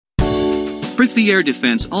Prithvi Air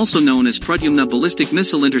Defence, also known as Pradyumna Ballistic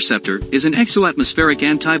Missile Interceptor, is an exoatmospheric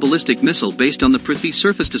anti-ballistic missile based on the Prithvi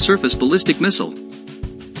surface-to-surface ballistic missile.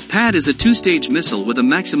 PAD is a two-stage missile with a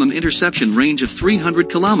maximum interception range of 300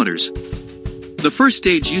 kilometers. The first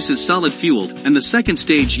stage uses solid-fueled, and the second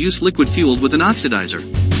stage uses liquid-fueled with an oxidizer.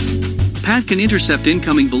 PAD can intercept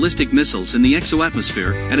incoming ballistic missiles in the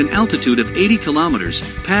exoatmosphere at an altitude of 80 kilometers.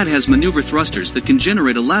 PAD has maneuver thrusters that can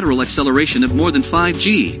generate a lateral acceleration of more than 5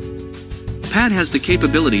 g. PAD has the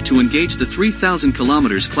capability to engage the 3,000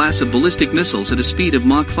 kilometers class of ballistic missiles at a speed of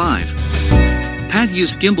Mach 5. PAD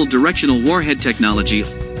uses gimbal directional warhead technology.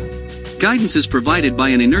 Guidance is provided by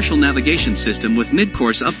an inertial navigation system with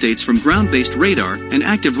mid-course updates from ground-based radar and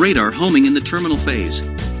active radar homing in the terminal phase.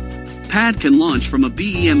 PAD can launch from a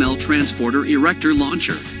BEML transporter erector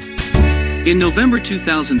launcher. In November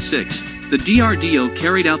 2006, the DRDO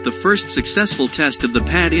carried out the first successful test of the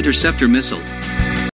PAD interceptor missile.